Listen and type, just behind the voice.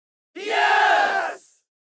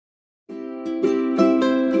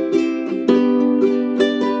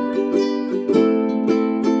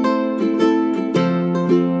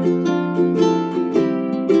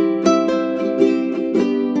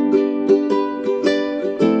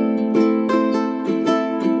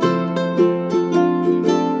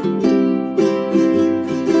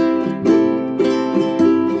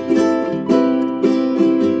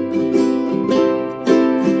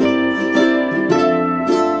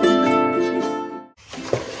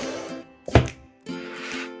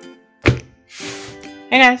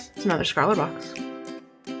Hey guys, it's another Scrawlr box.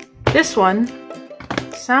 This one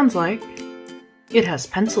sounds like it has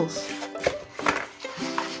pencils.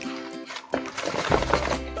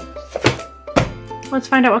 Let's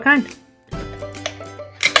find out what kind.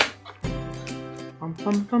 Bum,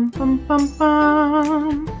 bum, bum, bum, bum,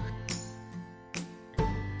 bum.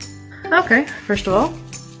 Okay, first of all,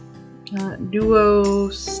 Duo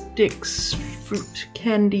Sticks Fruit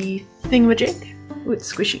Candy Thingamajig. Ooh,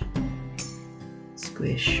 it's squishy.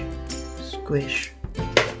 Squish, squish.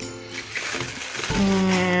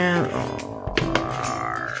 And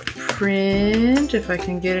our print, if I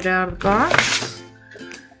can get it out of the box.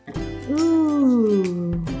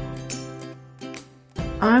 Ooh.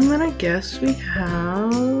 I'm gonna guess we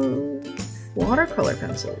have watercolor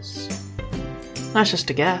pencils. That's just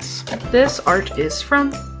a guess. This art is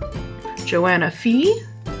from Joanna Fee,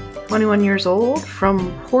 21 years old,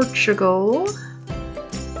 from Portugal.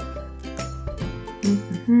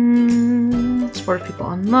 Support people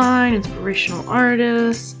online, inspirational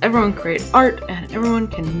artists. Everyone create art and everyone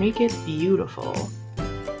can make it beautiful.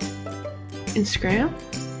 Instagram.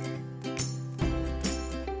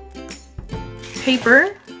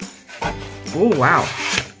 Paper. Oh wow.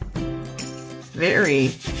 Very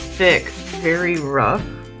thick, very rough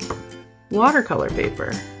watercolor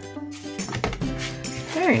paper.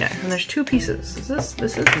 Very nice. And there's two pieces.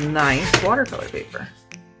 This is nice watercolor paper.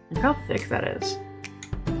 Look how thick that is.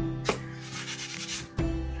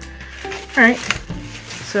 Alright,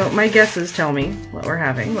 so my guesses tell me what we're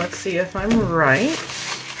having. Let's see if I'm right.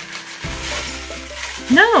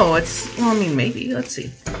 No, it's, well, I mean, maybe. Let's see.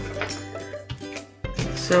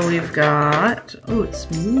 So we've got, oh, it's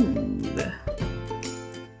smooth.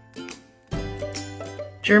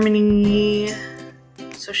 Germany,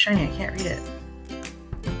 so shiny, I can't read it.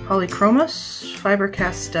 Polychromos, Fiber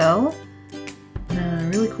Castel,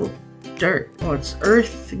 really cool. Dark, oh, it's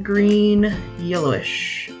earth green,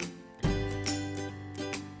 yellowish.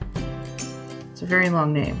 It's a very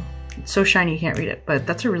long name. It's so shiny you can't read it, but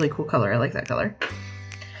that's a really cool color. I like that color.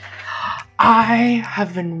 I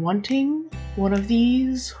have been wanting one of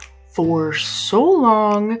these for so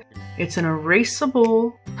long. It's an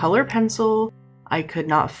erasable color pencil. I could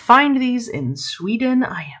not find these in Sweden.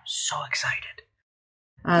 I am so excited.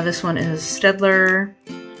 This one is Staedtler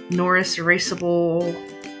Norris Erasable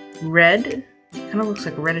Red. Kind of looks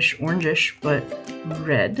like reddish orangish, but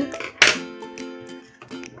red.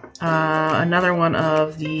 Another one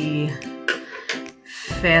of the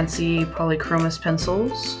fancy Polychromos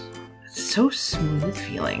pencils. It's so smooth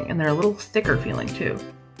feeling, and they're a little thicker feeling too.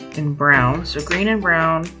 In brown, so green and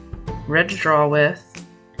brown, red to draw with.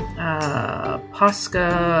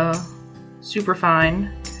 Posca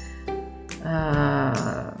Superfine,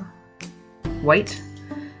 white,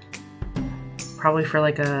 probably for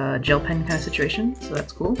like a gel pen kind of situation, so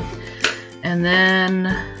that's cool. And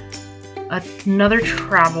then another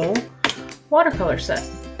travel watercolor set.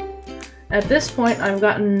 At this point, I've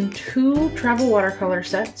gotten 2 travel watercolor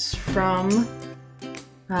sets from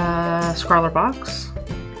SCRAWLRBOX.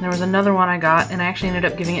 There was another one I got, and I actually ended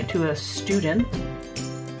up giving it to a student.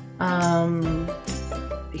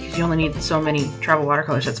 Because you only need so many travel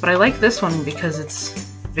watercolor sets. But I like this one because it's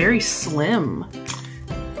very slim.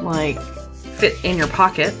 Like, fit in your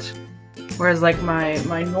pocket. Whereas like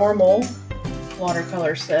my normal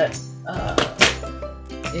watercolor set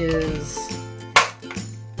is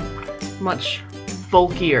much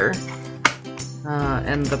bulkier.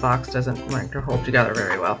 And the box doesn't like to hold together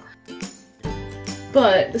very well.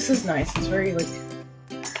 But this is nice. It's very like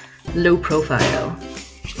low profile.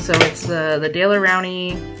 So it's the Daler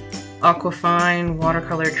Rowney Aquafine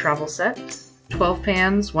Watercolor Travel Set. 12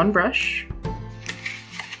 pans, 1 brush.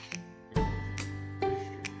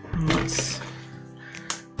 And let's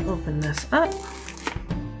open this up.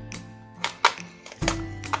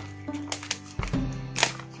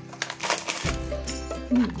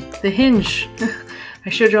 The hinge. I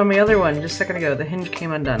showed you on my other one just a second ago. The hinge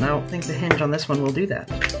came undone. I don't think the hinge on this one will do that.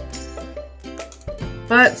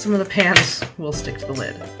 But some of the pans will stick to the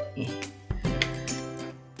lid.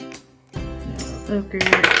 Okay.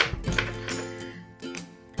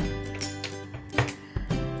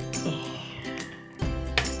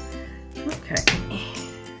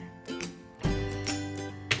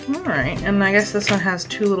 Alright, and I guess this one has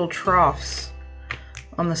 2 little troughs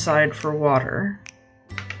on the side for water.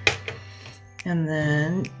 And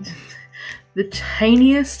then the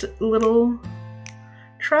tiniest little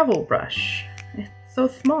travel brush. It's so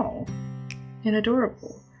small and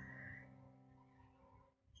adorable.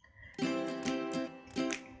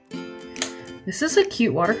 This is a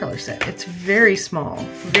cute watercolor set. It's very small,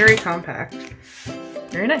 very compact,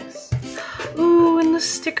 very nice. Ooh, and the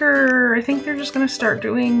Christmas sticker. I think they're just gonna start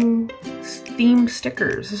doing themed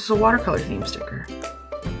stickers. This is a watercolor theme sticker.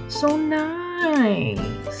 So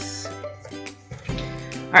nice.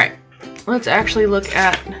 All right, let's actually look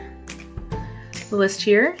at the list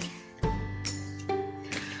here.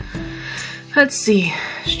 Let's see.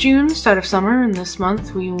 It's June, start of summer, and this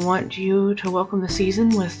month we want you to welcome the season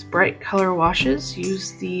with bright color washes.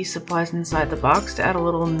 Use the supplies inside the box to add a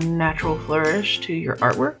little natural flourish to your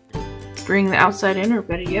artwork. Bring the outside in, or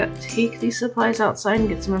better yet, take these supplies outside and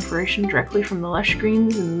get some inspiration directly from the lush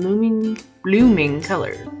greens and blooming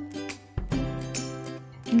colors.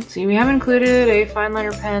 Let's see, we haven't included a fine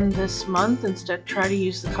liner pen this month. Instead, try to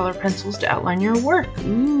use the color pencils to outline your work.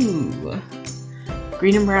 Ooh.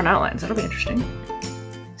 Green and brown outlines, that'll be interesting.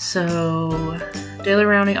 So, Daily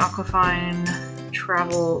Rounding Aquafine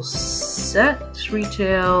Travel Set,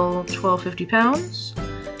 retail £12.50.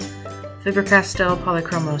 Faber-Castell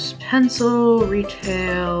Polychromos Pencil,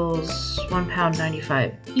 retails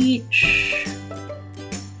 £1.95 each.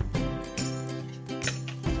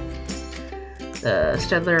 The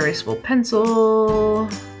Staedtler Erasable Pencil,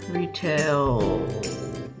 retail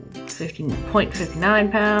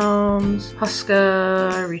 £15.59.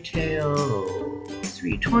 Huska, retail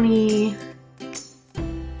 $3.20.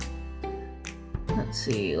 Let's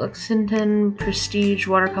see, Lexington Prestige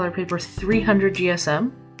Watercolor Paper 300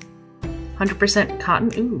 GSM, 100%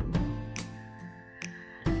 cotton. Ooh.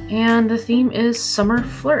 And the theme is Summer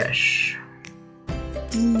Flourish.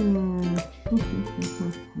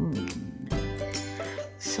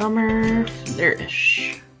 Summer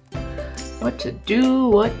Flourish. What to do,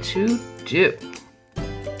 what to do.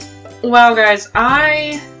 Wow, guys,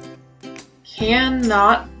 I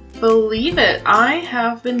cannot believe it. I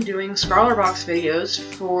have been doing SCRAWLRBOX videos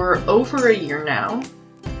for over a year now.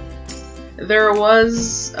 There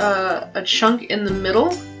was a chunk in the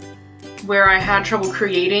middle where I had trouble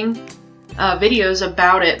creating videos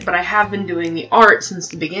about it, but I have been doing the art since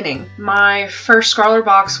the beginning. My first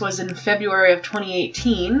SCRAWLRBOX was in February of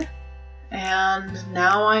 2018. And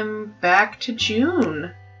now I'm back to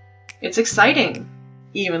June. It's exciting,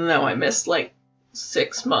 even though I missed like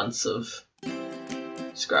 6 months of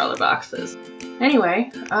SCRAWLRBOXes. Anyway,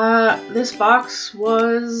 this box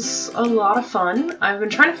was a lot of fun. I've been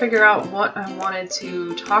trying to figure out what I wanted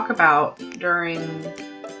to talk about during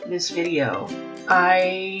this video.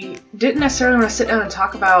 I didn't necessarily want to sit down and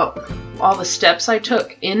talk about all the steps I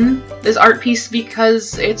took in this art piece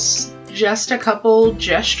because it's just a couple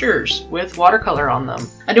gestures with watercolor on them.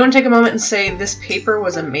 I do want to take a moment and say this paper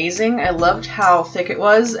was amazing. I loved how thick it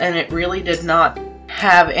was, and it really did not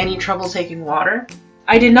have any trouble taking water.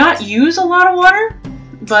 I did not use a lot of water,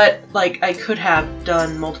 but like I could have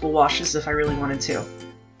done multiple washes if I really wanted to.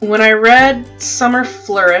 When I read Summer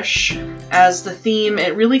Flourish as the theme,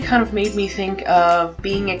 it really kind of made me think of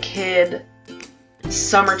being a kid,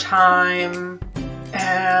 summertime,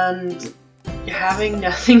 and having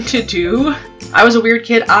nothing to do. I was a weird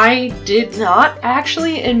kid. I did not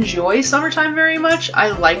actually enjoy summertime very much. I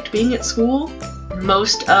liked being at school.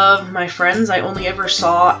 Most of my friends I only ever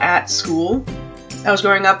saw at school. I was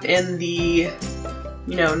growing up in the,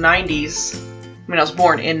 90s. I mean, I was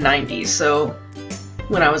born in 90s, so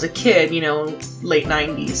when I was a kid, late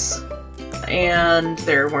 90s. And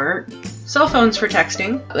there weren't cell phones for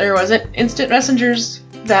texting. There wasn't instant messengers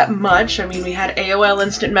that much. I mean, we had AOL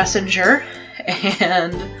Instant Messenger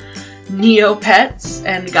and Neopets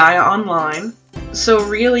and Gaia Online. So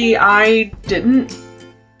really, I didn't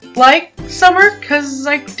like summer because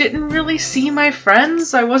I didn't really see my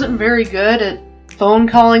friends. I wasn't very good at phone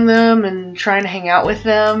calling them and trying to hang out with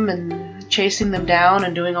them and chasing them down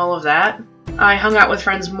and doing all of that. I hung out with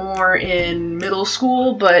friends more in middle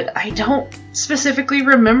school, but I don't specifically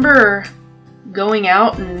remember going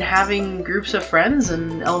out and having groups of friends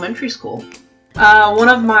in elementary school. One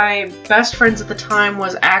of my best friends at the time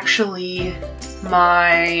was actually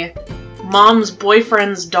my mom's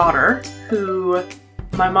boyfriend's daughter, who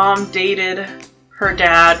my mom dated her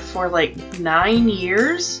dad for like 9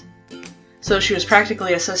 years. So she was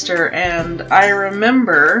practically a sister, and I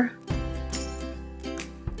remember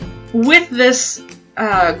with this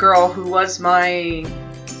girl who was my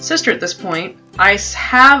sister at this point, I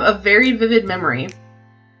have a very vivid memory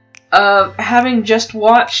of having just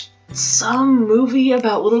watched some movie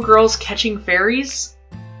about little girls catching fairies,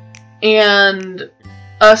 and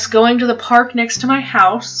us going to the park next to my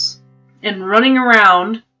house and running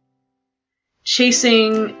around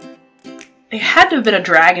chasing, it had to have been a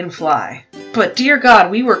dragonfly, but dear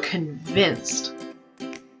God, we were convinced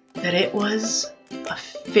that it was a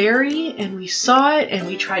fairy, and we saw it and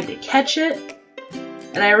we tried to catch it,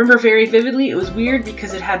 And I remember very vividly, it was weird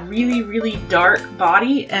because it had really, really dark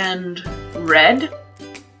body and red.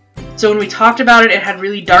 So when we talked about it, it had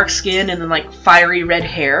really dark skin and then like fiery red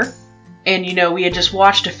hair. And you know, we had just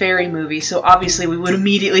watched a fairy movie, so obviously we would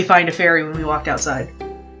immediately find a fairy when we walked outside.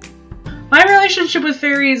 My relationship with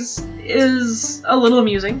fairies is a little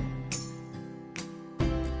amusing.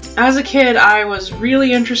 As a kid, I was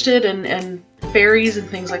really interested in fairies and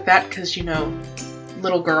things like that because, you know,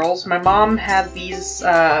 little girls. My mom had these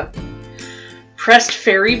pressed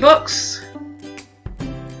fairy books.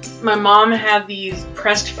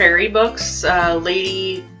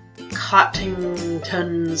 Lady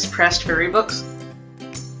Cottington's pressed fairy books.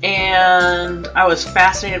 And I was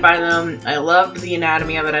fascinated by them. I loved the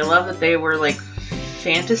anatomy of it. I loved that they were like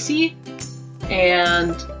fantasy.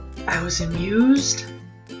 And I was amused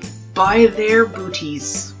by their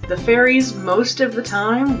booties. The fairies most of the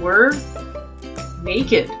time were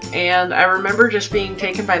naked. And I remember just being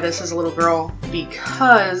taken by this as a little girl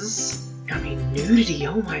because, I mean, nudity,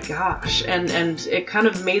 oh my gosh. And it kind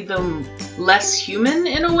of made them less human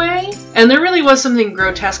in a way. And there really was something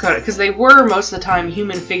grotesque about it because they were most of the time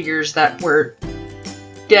human figures that were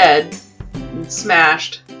dead and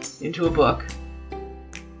smashed into a book.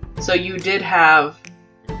 So you did have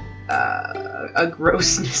a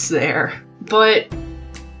grossness there. But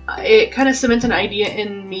it kind of cemented an idea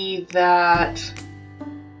in me that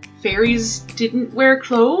fairies didn't wear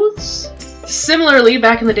clothes. Similarly,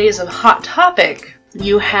 back in the days of Hot Topic,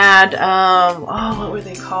 you had, oh, what were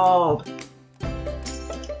they called?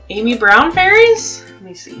 Amy Brown fairies? Let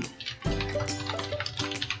me see.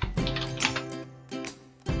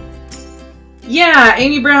 Yeah,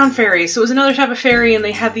 Amy Brown fairies. So it was another type of fairy, and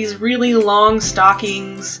they had these really long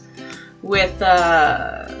stockings with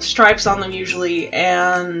stripes on them usually,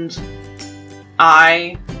 and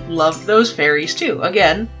I loved those fairies too.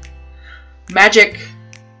 Again, magic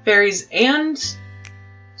fairies and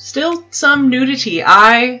still some nudity.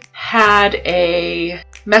 I had a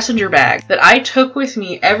messenger bag that I took with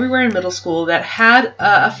me everywhere in middle school that had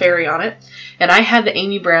a fairy on it. And I had the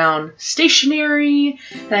Amy Brown stationery,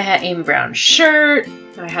 and I had Amy Brown shirt,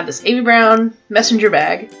 and I had this Amy Brown messenger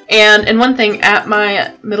bag. And one thing, at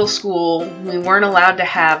my middle school, we weren't allowed to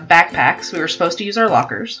have backpacks. We were supposed to use our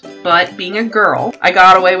lockers. But being a girl, I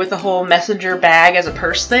got away with the whole messenger bag as a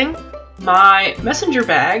purse thing. My messenger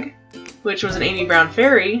bag, which was an Amy Brown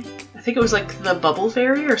fairy, I think it was like the Bubble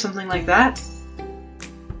Fairy or something like that.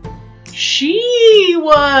 She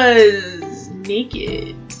was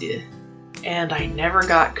naked. And I never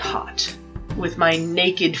got caught with my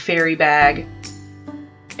naked fairy bag.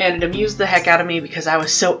 And it amused the heck out of me because I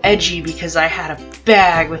was so edgy because I had a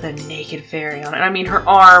bag with a naked fairy on it. I mean, her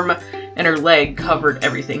arm and her leg covered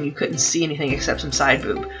everything. You couldn't see anything except some side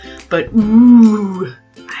boob. But ooh,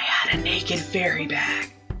 I had a naked fairy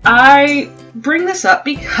bag. I bring this up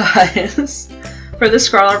because for the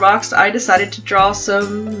SCRAWLRBOX, I decided to draw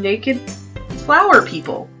some naked flower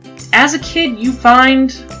people. As a kid, you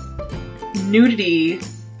find nudity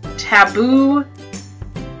taboo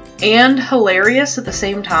and hilarious at the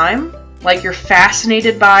same time. Like, you're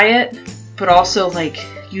fascinated by it, but also, like,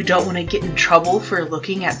 you don't want to get in trouble for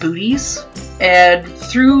looking at booties. And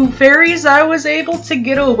through fairies, I was able to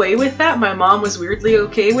get away with that. My mom was weirdly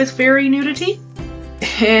okay with fairy nudity.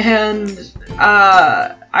 And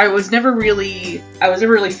I was never really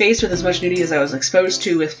faced with as much nudity as I was exposed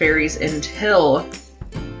to with fairies until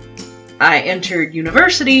I entered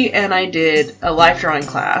university and I did a life drawing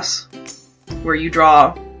class where you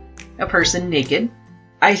draw a person naked.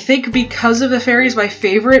 I think because of the fairies, my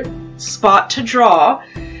favorite spot to draw,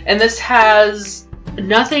 and this has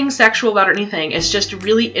nothing sexual about it or anything, it's just a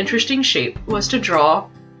really interesting shape, was to draw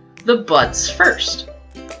the butts first.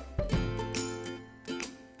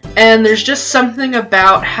 And there's just something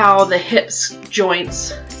about how the hips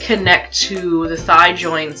joints connect to the thigh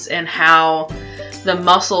joints and how the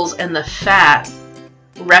muscles and the fat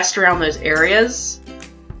rest around those areas.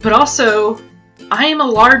 But also, I am a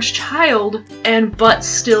large child and butts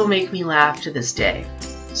still make me laugh to this day.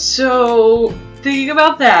 So, thinking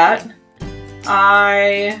about that,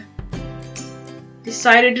 I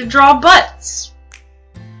decided to draw butts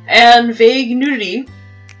and vague nudity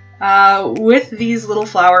with these little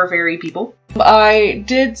flower fairy people. I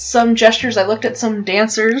did some gestures. I looked at some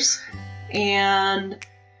dancers, and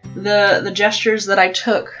the gestures that I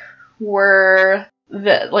took were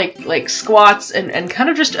the like squats and kind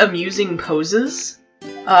of just amusing poses,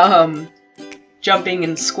 jumping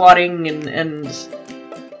and squatting and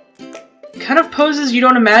kind of poses you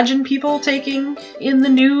don't imagine people taking in the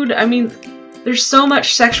nude. I mean, there's so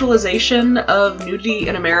much sexualization of nudity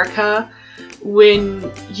in America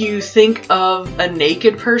when you think of a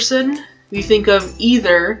naked person, you think of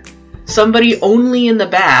either somebody only in the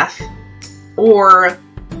bath or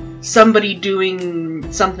somebody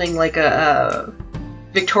doing something like a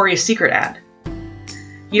Victoria's Secret ad.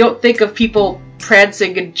 You don't think of people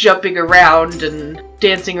prancing and jumping around and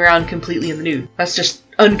dancing around completely in the nude. That's just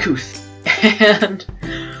uncouth. And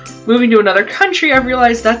moving to another country, I've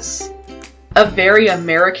realized that's a very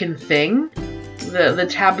American thing. The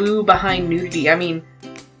taboo behind nudity. I mean,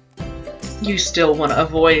 you still want to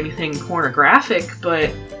avoid anything pornographic,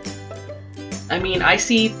 but I mean, I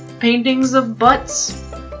see paintings of butts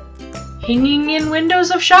hanging in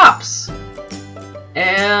windows of shops.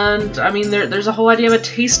 And I mean, there's a whole idea of a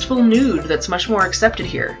tasteful nude that's much more accepted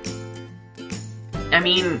here. I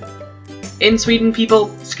mean, in Sweden, people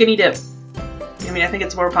skinny dip. I mean, I think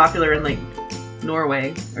it's more popular in, like,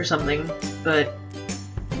 Norway or something, but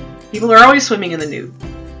people are always swimming in the nude.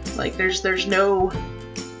 Like, there's no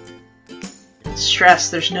stress,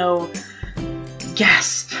 there's no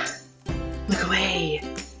gasp, look away.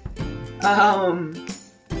 God,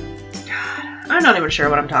 I'm not even sure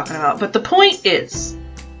what I'm talking about, but the point is,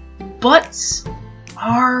 butts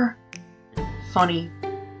are funny.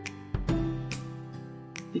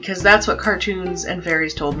 Because that's what cartoons and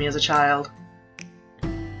fairies told me as a child.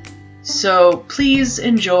 So please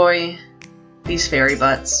enjoy these fairy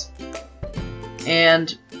butts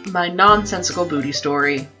and my nonsensical booty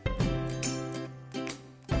story.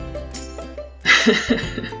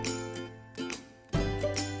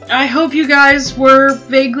 I hope you guys were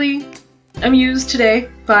vaguely amused today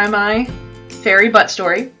by my fairy butt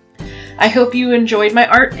story. I hope you enjoyed my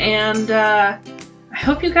art, and I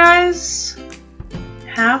hope you guys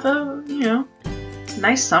have a,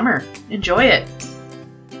 nice summer. Enjoy it.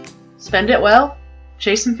 Spend it well.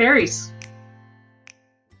 Chase some fairies.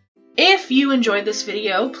 If you enjoyed this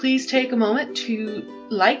video, please take a moment to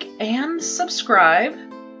like and subscribe,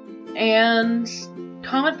 and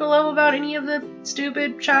comment below about any of the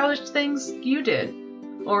stupid, childish things you did,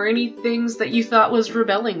 or any things that you thought was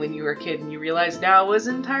rebelling when you were a kid and you realized now was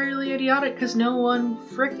entirely idiotic because no one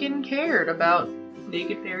frickin' cared about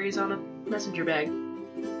naked fairies on a messenger bag.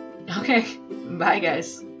 Okay, bye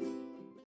guys.